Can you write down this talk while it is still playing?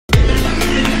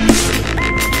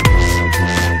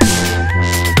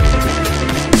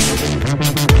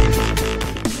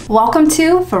Welcome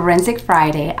to Forensic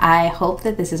Friday. I hope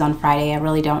that this is on Friday, I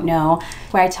really don't know,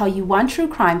 where I tell you one true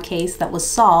crime case that was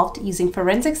solved using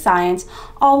forensic science,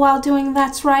 all while doing,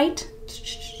 that's right,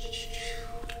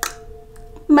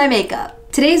 my makeup.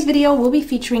 Today's video will be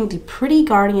featuring the Pretty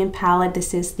Gaurdian palette.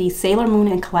 This is the Sailor Moon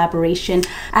in collaboration.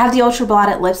 I have the Ultra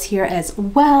Blotted lips here as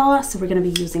well, so we're going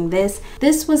to be using this.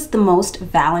 This was the most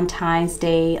Valentine's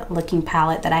Day looking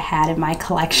palette that I had in my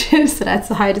collection, so that's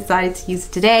why I decided to use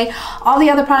it today. All the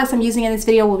other products I'm using in this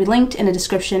video will be linked in the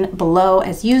description below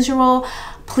as usual.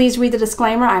 Please read the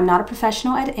disclaimer. I'm not a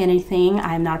professional at anything.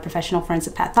 I am not a professional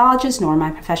forensic pathologist, nor am I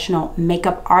a professional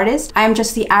makeup artist. I am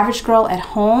just the average girl at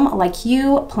home, like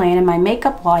you, playing in my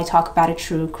makeup while I talk about a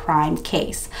true crime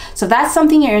case. So if that's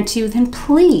something you're into, then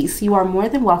please, you are more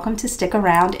than welcome to stick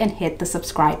around and hit the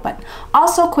subscribe button.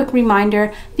 Also, quick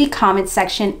reminder, the comment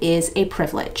section is a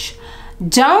privilege.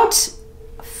 Don't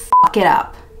fuck it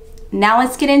up. Now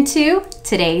let's get into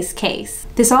today's case.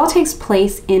 This all takes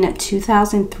place in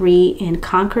 2003 in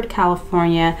Concord,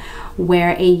 California,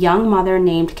 where a young mother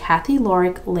named Kathy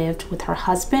Lorick lived with her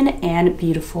husband and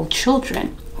beautiful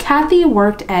children. Kathy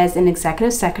worked as an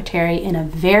executive secretary in a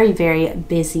very, very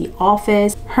busy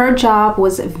office. Her job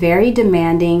was very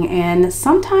demanding and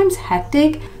sometimes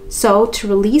hectic. So to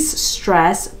release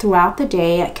stress throughout the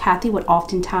day, Kathy would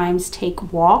oftentimes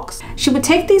take walks. She would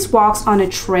take these walks on a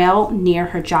trail near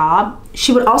her job.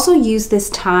 She would also use this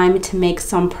time to make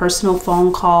some personal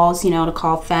phone calls, to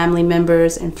call family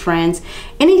members and friends.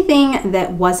 Anything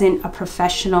that wasn't a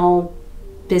professional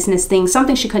business thing,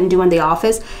 something she couldn't do in the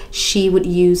office, she would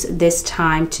use this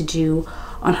time to do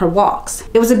on her walks.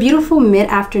 It was a beautiful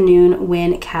mid-afternoon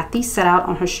when Kathy set out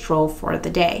on her stroll for the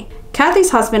day.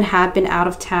 Kathy's husband had been out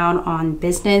of town on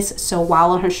business, so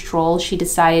while on her stroll, she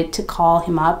decided to call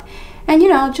him up and,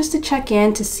 just to check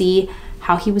in to see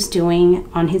how he was doing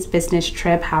on his business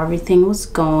trip, how everything was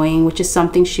going, which is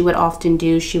something she would often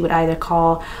do. She would either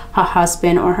call her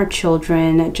husband or her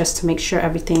children just to make sure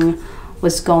everything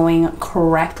was going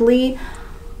correctly.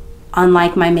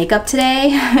 Unlike my makeup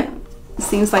today,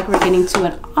 seems like we're getting to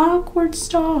an awkward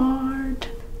start.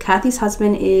 Kathy's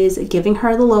husband is giving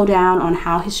her the lowdown on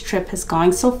how his trip has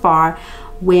gone so far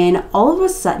when all of a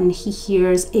sudden he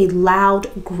hears a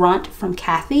loud grunt from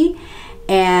Kathy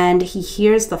and he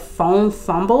hears the phone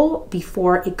fumble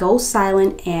before it goes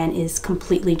silent and is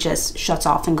completely just shuts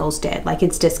off and goes dead, like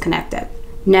it's disconnected.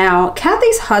 Now,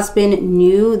 Kathy's husband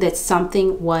knew that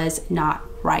something was not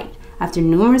right. After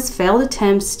numerous failed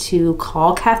attempts to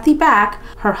call Kathy back,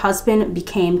 her husband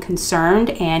became concerned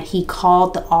and he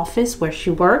called the office where she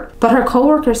worked. But her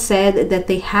coworker said that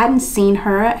they hadn't seen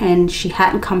her and she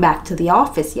hadn't come back to the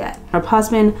office yet. Her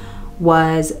husband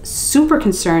was super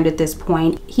concerned at this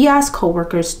point. He asked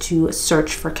coworkers to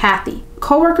search for Kathy.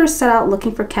 Coworkers set out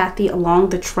looking for Kathy along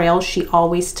the trail she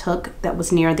always took that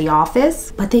was near the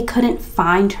office, but they couldn't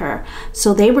find her.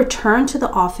 So they returned to the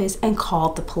office and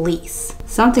called the police.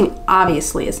 Something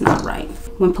obviously is not right.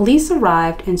 When police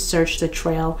arrived and searched the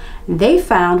trail, they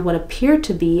found what appeared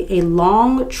to be a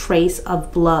long trace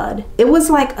of blood. It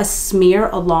was like a smear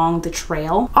along the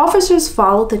trail. Officers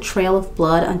followed the trail of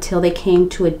blood until they came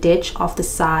to a ditch off the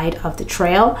side of the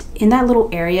trail. In that little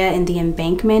area in the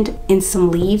embankment, in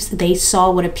some leaves, they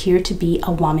saw what appeared to be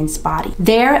a woman's body.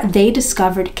 There, they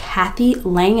discovered Kathy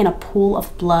laying in a pool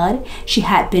of blood. She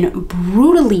had been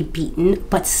brutally beaten,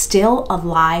 but still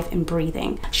alive and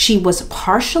breathing. She was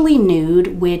partially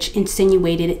nude, which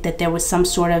insinuated that there was some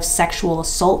sort of sexual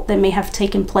assault that may have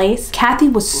taken place. Kathy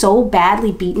was so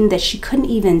badly beaten that she couldn't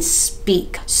even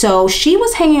speak. So she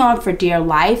was hanging on for dear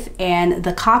life and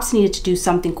the cops needed to do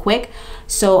something quick.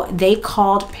 So they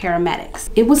called paramedics.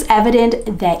 It was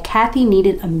evident that Kathy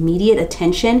needed immediate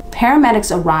attention.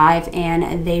 Paramedics arrive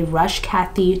and they rush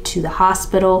Kathy to the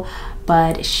hospital,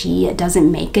 but she doesn't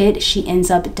make it. She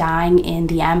ends up dying in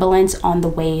the ambulance on the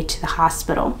way to the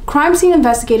hospital. Crime scene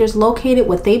investigators located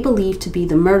what they believed to be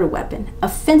the murder weapon, a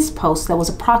fence post that was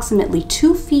approximately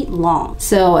 2 feet long.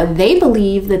 So they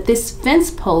believe that this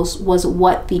fence post was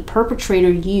what the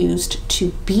perpetrator used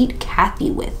to beat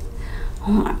Kathy with.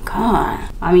 Oh my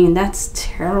God. I mean, that's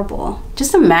terrible.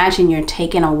 Just imagine you're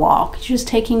taking a walk. You're just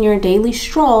taking your daily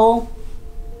stroll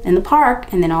in the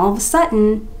park and then all of a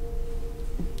sudden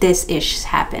this ish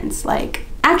happens. Like,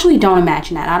 actually don't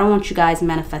imagine that. I don't want you guys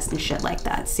manifesting shit like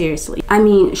that, seriously. I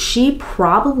mean, she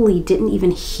probably didn't even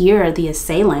hear the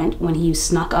assailant when he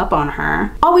snuck up on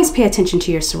her. Always pay attention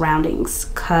to your surroundings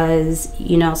because,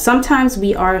 sometimes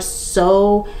we are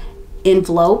so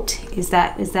enveloped. Is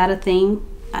that a thing?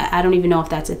 I don't even know if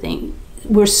that's a thing.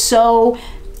 We're so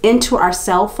into our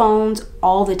cell phones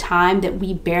all the time that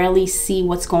we barely see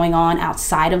what's going on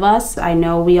outside of us. I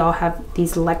know we all have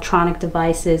these electronic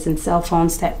devices and cell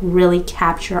phones that really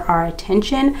capture our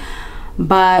attention,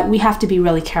 but we have to be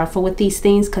really careful with these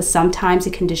things because sometimes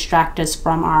it can distract us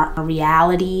from our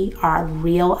reality, our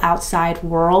real outside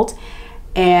world,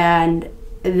 and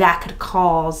that could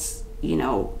cause, you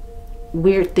know,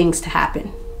 weird things to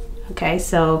happen. Okay,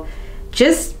 so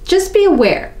just be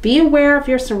aware. Be aware of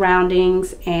your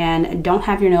surroundings and don't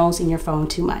have your nose in your phone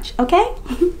too much, okay?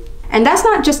 And that's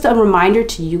not just a reminder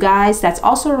to you guys, that's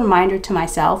also a reminder to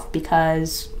myself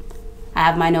because I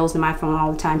have my nose in my phone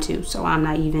all the time too, so I'm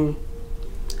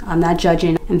not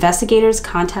judging. Investigators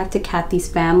contacted Kathy's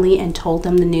family and told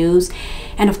them the news,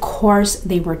 and of course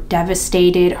they were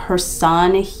devastated. Her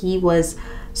son, he was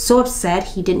so upset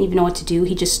he didn't even know what to do.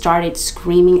 He just started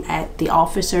screaming at the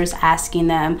officers, asking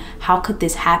them how could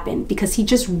this happen, because he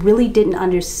just really didn't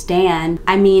understand.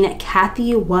 I mean,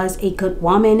 Kathy was a good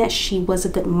woman, she was a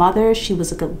good mother, she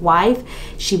was a good wife,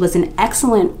 she was an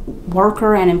excellent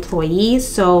worker and employee,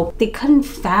 so they couldn't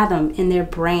fathom in their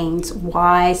brains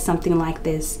why something like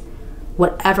this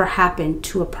would ever happen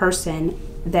to a person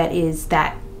that is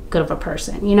that good of a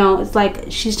person. You know, it's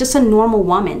like she's just a normal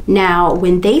woman. Now,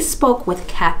 when they spoke with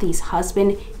Kathy's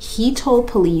husband, he told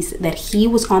police that he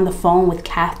was on the phone with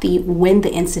Kathy when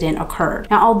the incident occurred.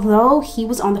 Now, although he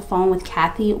was on the phone with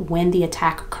Kathy when the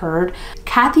attack occurred,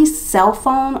 Kathy's cell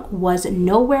phone was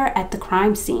nowhere at the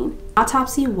crime scene.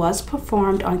 Autopsy was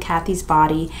performed on Kathy's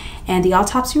body, and the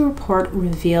autopsy report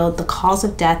revealed the cause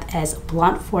of death as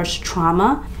blunt force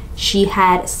trauma. She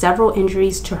had several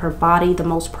injuries to her body. The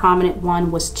most prominent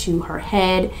one was to her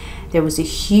head. There was a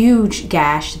huge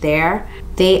gash there.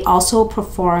 They also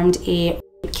performed a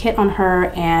kit on her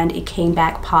and it came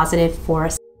back positive for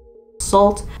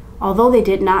assault. Although they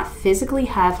did not physically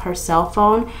have her cell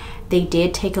phone, they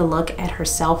did take a look at her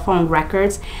cell phone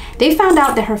records. They found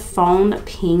out that her phone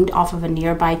pinged off of a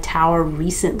nearby tower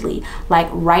recently, like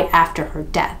right after her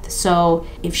death. So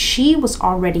if she was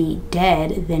already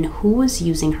dead, then who was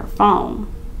using her phone?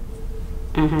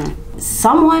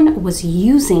 Someone was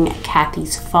using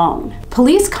Kathy's phone.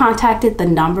 Police contacted the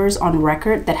numbers on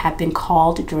record that had been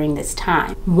called during this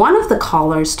time. One of the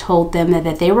callers told them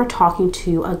that they were talking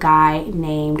to a guy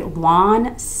named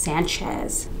Juan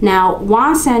Sanchez. Now,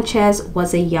 Juan Sanchez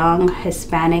was a young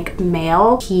Hispanic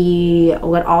male. He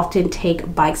would often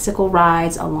take bicycle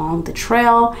rides along the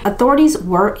trail. Authorities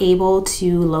were able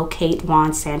to locate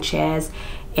Juan Sanchez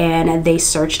and they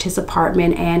searched his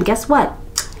apartment, and guess what?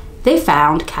 They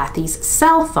found Kathy's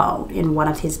cell phone in one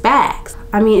of his bags.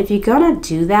 I mean, if you're gonna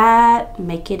do that,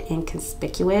 make it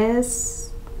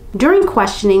inconspicuous. During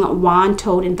questioning, Juan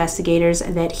told investigators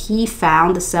that he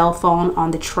found the cell phone on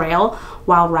the trail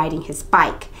while riding his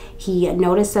bike. He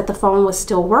noticed that the phone was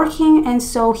still working, and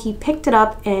so he picked it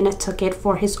up and took it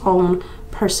for his own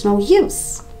personal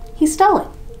use. He stole it.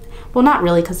 Well, not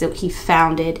really, because he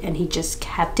found it and he just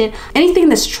kept it. Anything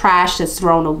that's trash that's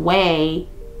thrown away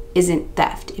isn't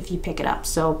theft if you pick it up,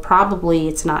 so probably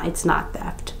it's not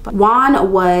theft. But Juan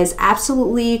was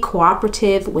absolutely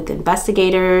cooperative with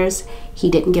investigators. He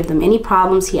didn't give them any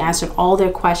problems. He answered all their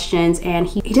questions and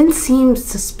he didn't seem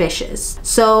suspicious.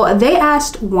 So they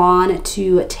asked Juan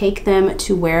to take them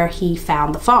to where he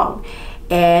found the phone.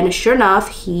 And sure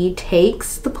enough, he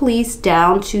takes the police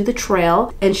down to the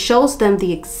trail and shows them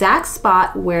the exact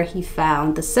spot where he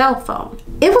found the cell phone.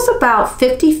 It was about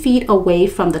 50 feet away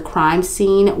from the crime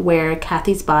scene where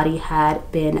Kathy's body had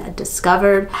been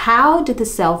discovered. How did the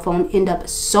cell phone end up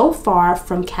so far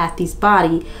from Kathy's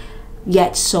body,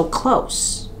 yet so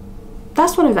close?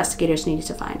 That's what investigators needed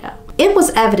to find out. It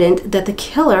was evident that the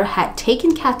killer had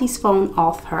taken Kathy's phone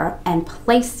off her and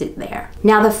placed it there.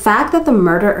 Now, the fact that the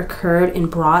murder occurred in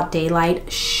broad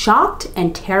daylight shocked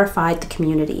and terrified the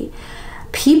community.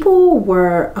 People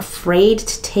were afraid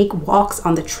to take walks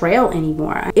on the trail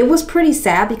anymore. It was pretty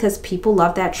sad because people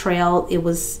loved that trail.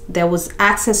 There was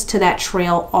access to that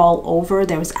trail all over.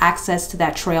 There was access to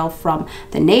that trail from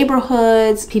the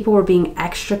neighborhoods. People were being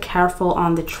extra careful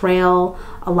on the trail.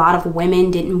 A lot of women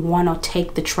didn't want to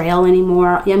take the trail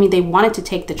anymore. I mean, they wanted to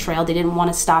take the trail. They didn't want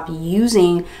to stop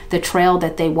using the trail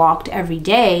that they walked every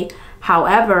day.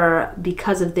 However,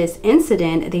 because of this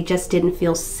incident, they just didn't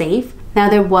feel safe. Now,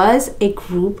 there was a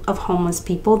group of homeless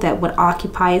people that would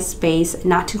occupy a space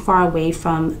not too far away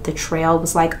from the trail. It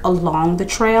was like along the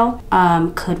trail.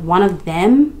 Could one of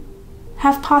them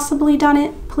have possibly done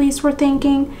it? Police were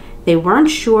thinking. They weren't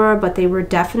sure, but they were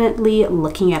definitely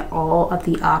looking at all of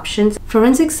the options.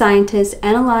 Forensic scientists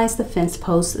analyzed the fence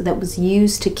post that was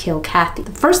used to kill Kathy.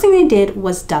 The first thing they did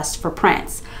was dust for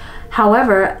prints.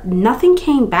 However, nothing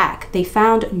came back. They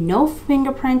found no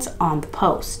fingerprints on the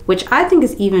post, which I think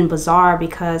is even bizarre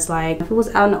because like if it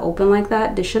was out in the open like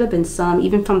that, there should have been some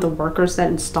even from the workers that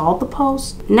installed the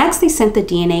post. Next, they sent the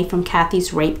DNA from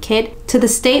Kathy's rape kit to the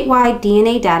statewide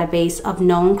DNA database of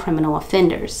known criminal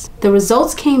offenders. The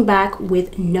results came back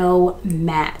with no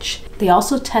match. They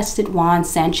also tested Juan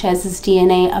Sanchez's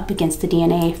DNA up against the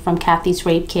DNA from Kathy's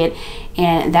rape kit,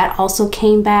 and that also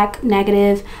came back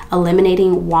negative,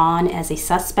 eliminating Juan as a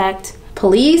suspect.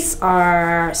 Police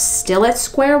are still at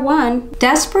square one.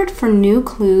 Desperate for new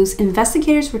clues,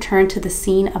 investigators returned to the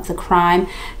scene of the crime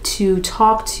to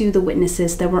talk to the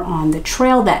witnesses that were on the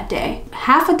trail that day.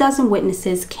 Half a dozen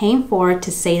witnesses came forward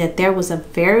to say that there was a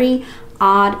very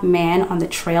odd man on the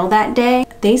trail that day.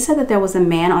 They said that there was a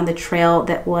man on the trail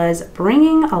that was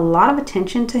bringing a lot of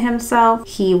attention to himself.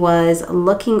 He was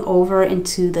looking over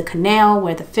into the canal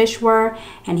where the fish were,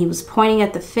 and he was pointing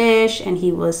at the fish, and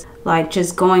he was like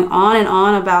just going on and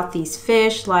on about these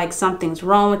fish, like something's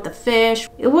wrong with the fish.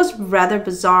 It was rather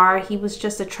bizarre. He was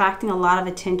just attracting a lot of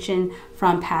attention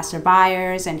from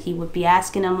passerbyers, and he would be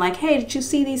asking them like, hey, did you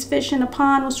see these fish in the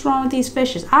pond? What's wrong with these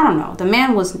fishes? I don't know. The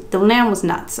man was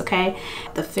nuts, okay?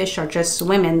 The fish are just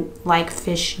swimming like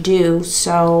fish do,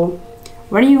 so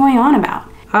what are you going on about?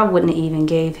 I wouldn't even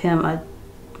gave him a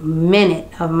minute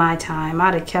of my time.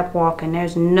 I'd have kept walking.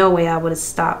 There's no way I would have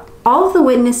stopped. All of the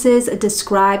witnesses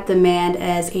described the man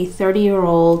as a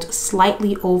 30-year-old,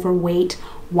 slightly overweight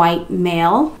white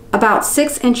male, about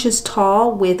 6 inches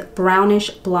tall with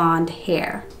brownish blonde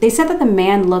hair. They said that the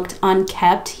man looked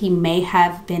unkempt. He may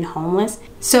have been homeless.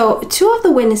 So 2 of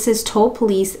the witnesses told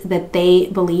police that they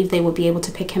believed they would be able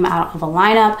to pick him out of a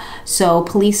lineup. So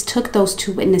police took those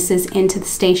 2 witnesses into the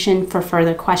station for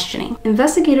further questioning.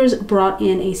 Investigators brought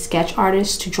in a sketch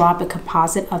artist to draw up a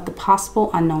composite of the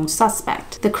possible unknown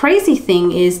suspect. The crazy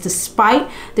thing is, despite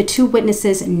the 2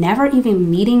 witnesses never even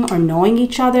meeting or knowing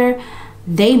each other,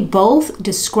 they both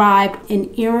described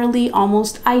an eerily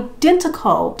almost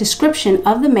identical description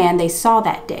of the man they saw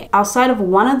that day. Outside of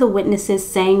one of the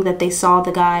witnesses saying that they saw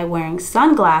the guy wearing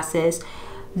sunglasses,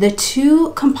 the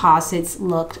 2 composites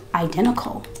looked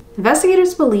identical.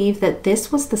 Investigators believe that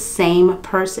this was the same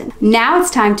person. Now it's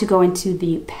time to go into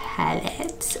the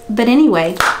palette. But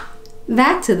anyway,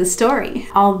 back to the story.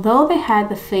 Although they had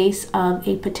the face of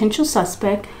a potential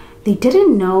suspect, they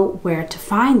didn't know where to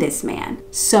find this man.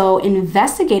 So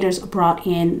investigators brought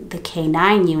in the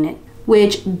K9 unit,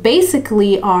 which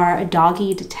basically are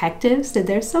doggy detectives.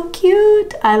 They're so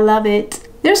cute. I love it.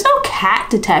 There's no cat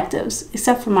detectives,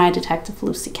 except for my detective,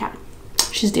 Lucy Cat.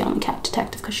 She's the only cat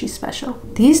detective because she's special.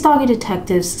 These doggy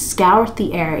detectives scoured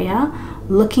the area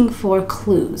looking for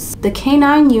clues. The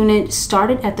K9 unit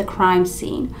started at the crime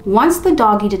scene. Once the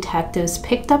doggy detectives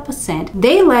picked up a scent,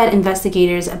 they led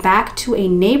investigators back to a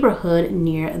neighborhood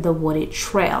near the wooded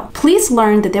trail. Police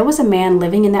learned that there was a man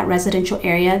living in that residential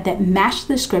area that matched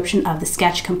the description of the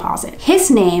sketch composite. His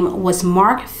name was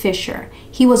Mark Fisher.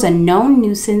 He was a known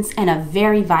nuisance and a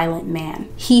very violent man.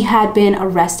 He had been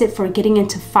arrested for getting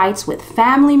into fights with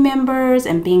family members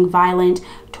and being violent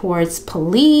towards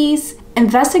police.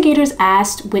 Investigators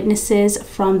asked witnesses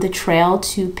from the trail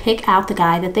to pick out the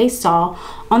guy that they saw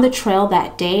on the trail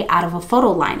that day out of a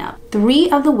photo lineup. 3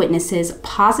 of the witnesses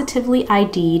positively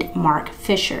ID'd Mark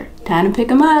Fisher. Time to pick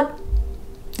him up.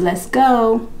 Let's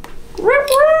go.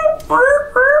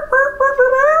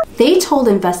 They told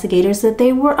investigators that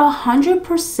they were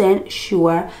 100%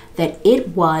 sure that it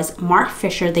was Mark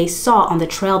Fisher they saw on the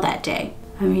trail that day.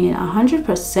 I mean,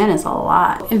 100% is a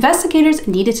lot. Investigators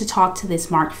needed to talk to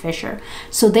this Mark Fisher,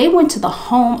 so they went to the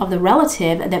home of the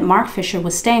relative that Mark Fisher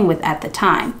was staying with at the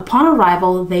time. Upon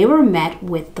arrival, they were met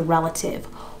with the relative,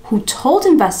 who told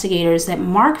investigators that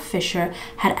Mark Fisher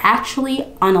had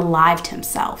actually unalived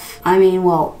himself. I mean,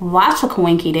 well, that's a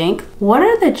coinky dink. What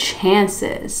are the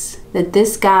chances that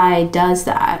this guy does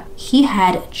that? He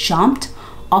had jumped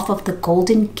off of the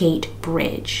Golden Gate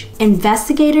Bridge.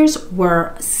 Investigators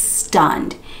were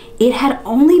stunned. It had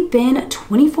only been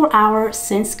 24 hours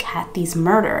since Kathy's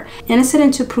murder. Innocent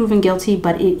until proven guilty,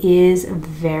 but it is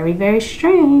very, very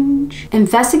strange.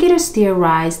 Investigators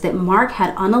theorized that Mark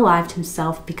had unalived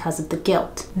himself because of the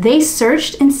guilt. They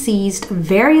searched and seized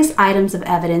various items of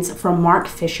evidence from Mark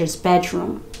Fisher's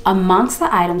bedroom. Amongst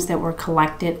the items that were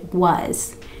collected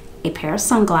was a pair of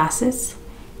sunglasses,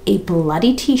 a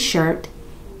bloody t-shirt,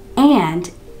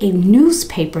 and a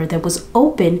newspaper that was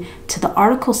open to the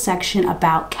article section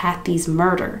about Kathy's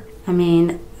murder. I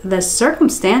mean, the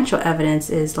circumstantial evidence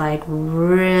is like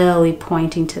really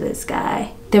pointing to this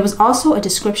guy. There was also a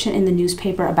description in the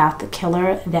newspaper about the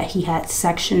killer that he had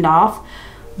sectioned off.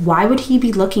 Why would he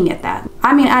be looking at that?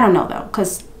 I mean, I don't know though,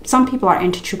 because some people are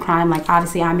into true crime. Like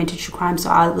obviously I'm into true crime, so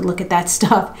I would look at that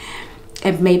stuff,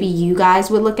 and maybe you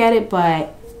guys would look at it,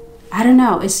 but I don't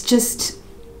know. It's just,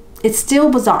 it's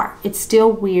still bizarre. It's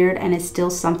still weird, and it's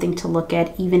still something to look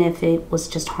at, even if it was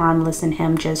just harmless and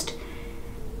him just,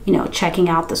 you know, checking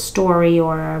out the story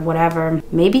or whatever.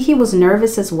 Maybe he was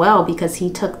nervous as well because he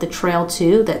took the trail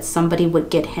too, that somebody would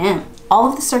get him. All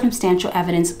of the circumstantial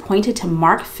evidence pointed to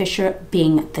Mark Fisher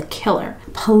being the killer.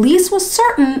 Police was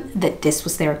certain that this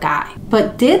was their guy.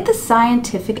 But did the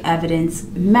scientific evidence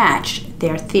match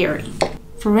their theory?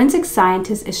 Forensic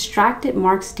scientists extracted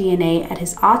Mark's DNA at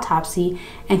his autopsy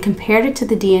and compared it to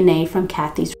the DNA from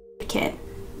Kathy's kit.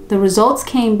 The results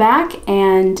came back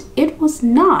and it was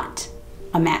not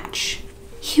a match.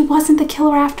 He wasn't the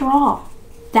killer after all.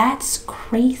 That's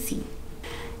crazy.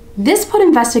 This put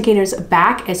investigators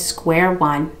back at square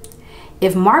one.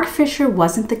 If Mark Fisher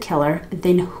wasn't the killer,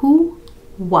 then who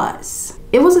was?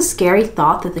 It was a scary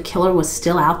thought that the killer was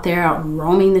still out there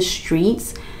roaming the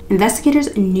streets.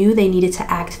 Investigators knew they needed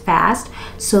to act fast,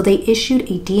 so they issued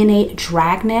a DNA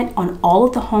dragnet on all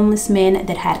of the homeless men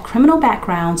that had criminal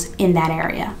backgrounds in that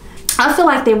area. I feel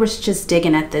like they were just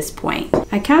digging at this point.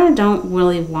 I kind of don't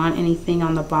really want anything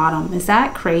on the bottom. Is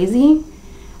that crazy?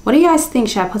 What do you guys think?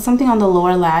 Should I put something on the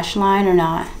lower lash line or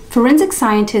not? Forensic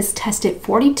scientists tested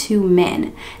 42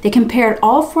 men. They compared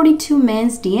all 42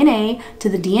 men's DNA to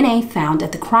the DNA found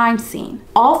at the crime scene.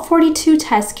 All 42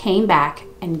 tests came back,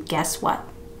 and guess what?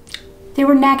 They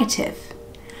were negative.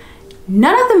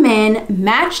 None of the men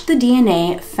matched the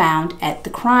DNA found at the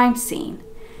crime scene.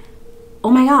 Oh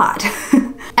my God.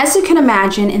 As you can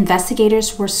imagine,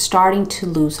 investigators were starting to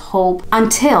lose hope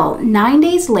until 9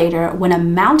 days later when a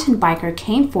mountain biker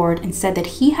came forward and said that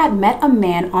he had met a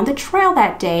man on the trail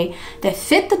that day that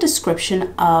fit the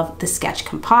description of the sketch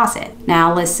composite.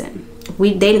 Now listen,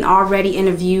 they already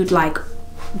interviewed like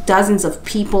dozens of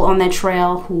people on that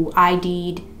trail who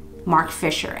ID'd Mark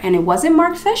Fisher, and it wasn't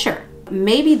Mark Fisher.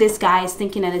 Maybe this guy is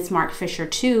thinking that it's Mark Fisher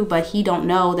too, but he don't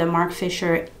know that Mark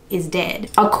Fisher is dead.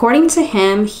 According to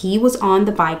him, he was on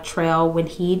the bike trail when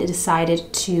he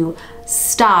decided to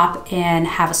stop and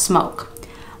have a smoke.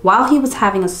 While he was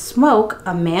having a smoke,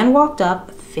 a man walked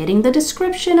up fitting the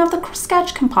description of the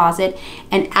sketch composite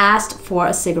and asked for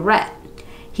a cigarette.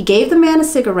 He gave the man a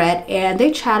cigarette and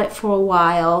they chatted for a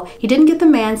while. He didn't get the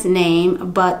man's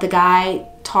name, but the guy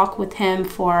talked with him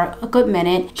for a good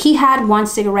minute. He had one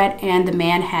cigarette and the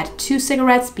man had 2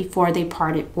 cigarettes before they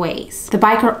parted ways. The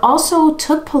biker also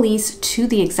took police to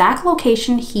the exact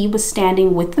location he was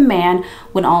standing with the man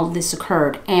when all of this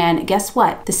occurred. And guess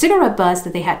what? The cigarette buzz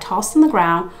that they had tossed on the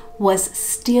ground was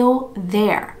still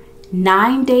there.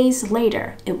 9 days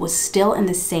later, it was still in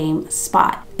the same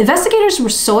spot. Investigators were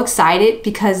so excited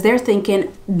because they're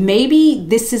thinking maybe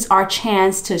this is our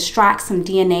chance to extract some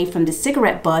DNA from the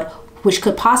cigarette butt, which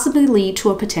could possibly lead to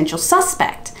a potential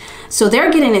suspect. So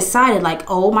they're getting excited like,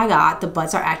 oh my God, the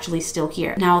butts are actually still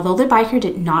here. Now, although the biker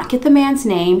did not get the man's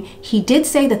name, he did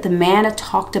say that the man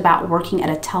talked about working at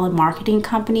a telemarketing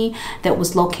company that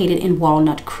was located in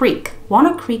Walnut Creek.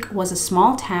 Walnut Creek was a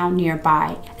small town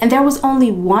nearby, and there was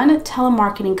only one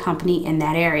telemarketing company in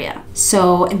that area.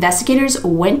 So investigators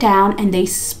went down and they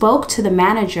spoke to the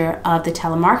manager of the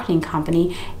telemarketing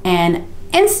company, and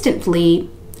instantly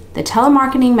the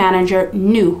telemarketing manager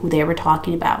knew who they were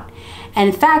talking about.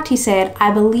 And in fact, he said,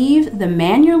 I believe the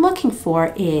man you're looking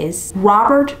for is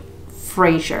Robert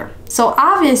Frazier. So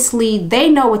obviously they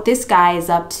know what this guy is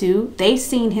up to. They've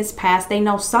seen his past. They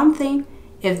know something.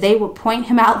 If they would point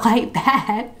him out like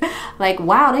that, like,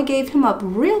 wow, they gave him up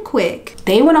real quick.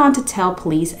 They went on to tell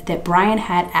police that Brian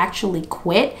had actually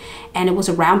quit, and it was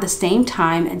around the same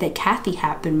time that Kathy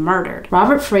had been murdered.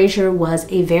 Robert Frazier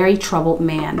was a very troubled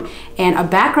man, and a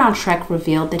background check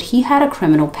revealed that he had a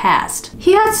criminal past.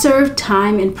 He had served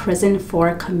time in prison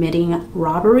for committing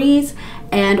robberies,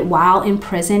 and while in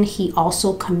prison, he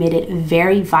also committed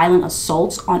very violent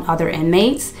assaults on other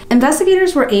inmates.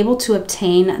 Investigators were able to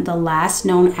obtain the last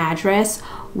known address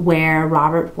where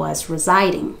Robert was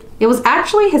residing. It was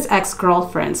actually his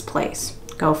ex-girlfriend's place.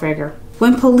 Go figure.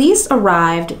 When police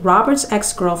arrived, Robert's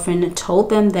ex-girlfriend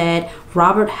told them that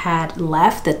Robert had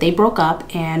left, that they broke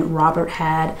up, and Robert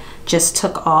had just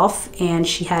took off, and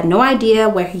she had no idea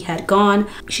where he had gone.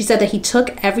 She said that he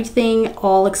took everything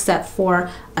all except for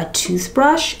a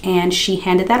toothbrush, and she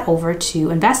handed that over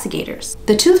to investigators.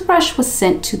 The toothbrush was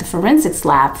sent to the forensics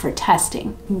lab for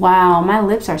testing. Wow, my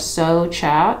lips are so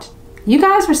chapped. You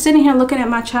guys were sitting here looking at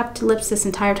my chapped lips this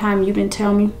entire time. You didn't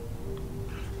tell me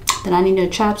that I needed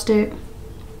a chapstick.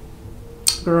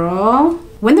 Girl,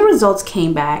 When the results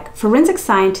came back, forensic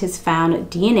scientists found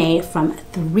DNA from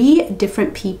 3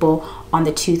 different people on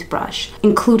the toothbrush,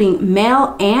 including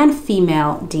male and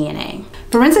female DNA.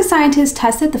 Forensic scientists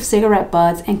tested the cigarette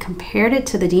butts and compared it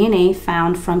to the DNA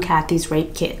found from Kathy's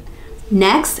rape kit.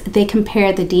 Next, they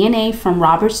compared the DNA from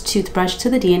Robert's toothbrush to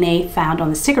the DNA found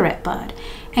on the cigarette bud.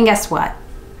 And guess what?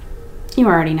 You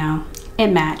already know. It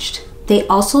matched. They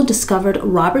also discovered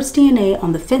Robert's DNA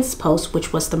on the fence post,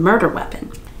 which was the murder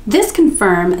weapon. This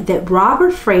confirmed that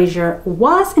Robert Fraser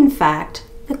was, in fact,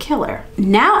 the killer.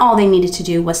 Now all they needed to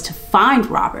do was to find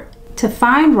Robert. To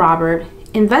find Robert,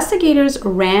 investigators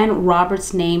ran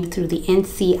Robert's name through the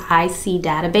NCIC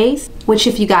database, which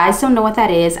if you guys don't know what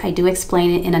that is, I do explain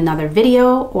it in another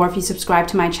video, or if you subscribe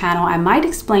to my channel, I might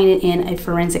explain it in a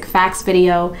forensic facts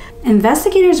video.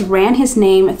 Investigators ran his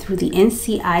name through the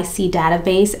NCIC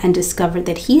database and discovered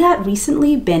that he had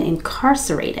recently been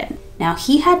incarcerated. Now,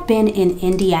 he had been in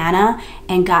Indiana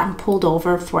and gotten pulled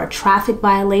over for a traffic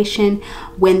violation.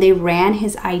 When they ran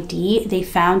his ID, they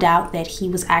found out that he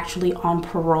was actually on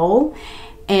parole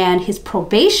and his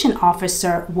probation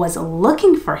officer was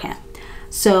looking for him.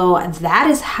 So that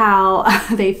is how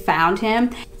they found him.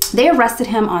 They arrested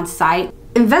him on site.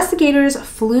 Investigators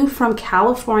flew from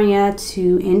California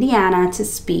to Indiana to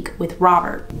speak with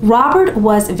Robert. Robert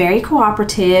was very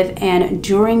cooperative, and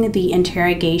during the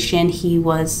interrogation, he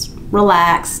was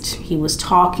relaxed, he was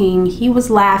talking, he was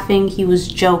laughing, he was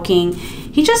joking.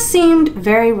 He just seemed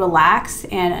very relaxed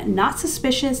and not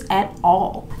suspicious at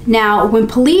all. Now, when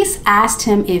police asked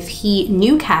him if he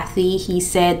knew Kathy, he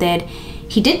said that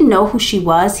he didn't know who she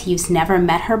was, he's never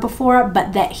met her before,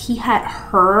 but that he had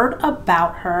heard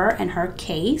about her and her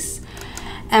case.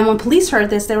 And when police heard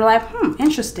this, they were like,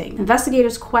 interesting.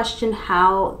 Investigators questioned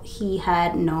how he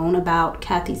had known about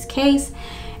Kathy's case,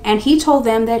 and he told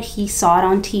them that he saw it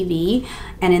on TV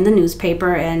and in the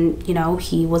newspaper, and you know,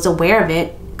 he was aware of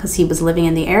it because he was living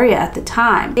in the area at the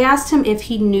time. They asked him if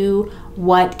he knew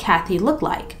what Kathy looked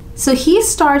like. So he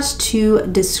starts to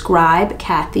describe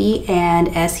Kathy,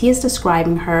 and as he is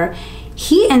describing her,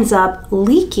 he ends up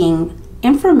leaking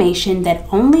information that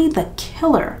only the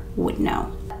killer would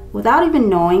know. Without even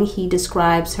knowing, he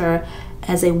describes her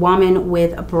as a woman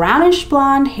with brownish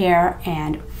blonde hair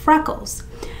and freckles.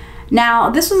 Now,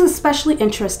 this was especially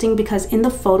interesting because in the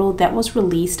photo that was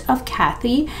released of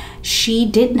Kathy, she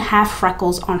didn't have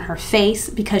freckles on her face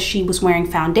because she was wearing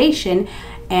foundation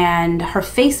and her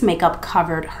face makeup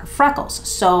covered her freckles.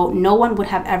 So no one would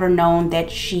have ever known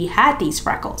that she had these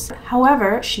freckles.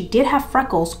 However, she did have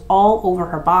freckles all over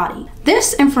her body.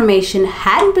 This information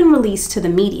hadn't been released to the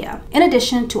media. In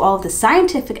addition to all of the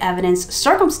scientific evidence,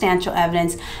 circumstantial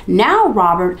evidence, now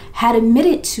Robert had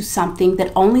admitted to something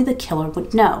that only the killer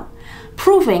would know,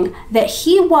 proving that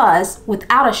he was,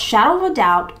 without a shadow of a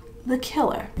doubt, the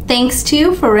killer. Thanks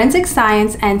to forensic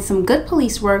science and some good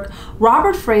police work,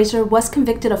 Robert Fraser was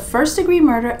convicted of first-degree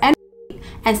murder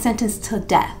and sentenced to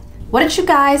death. What did you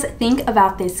guys think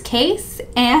about this case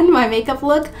and my makeup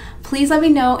look? Please let me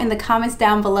know in the comments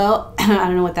down below. I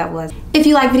don't know what that was. If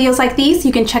you like videos like these,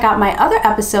 you can check out my other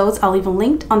episodes. I'll leave a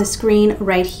link on the screen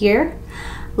right here.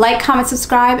 Like, comment,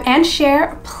 subscribe, and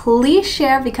share. Please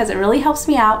share because it really helps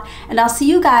me out. And I'll see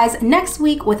you guys next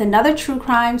week with another true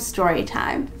crime story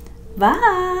time.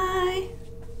 Bye.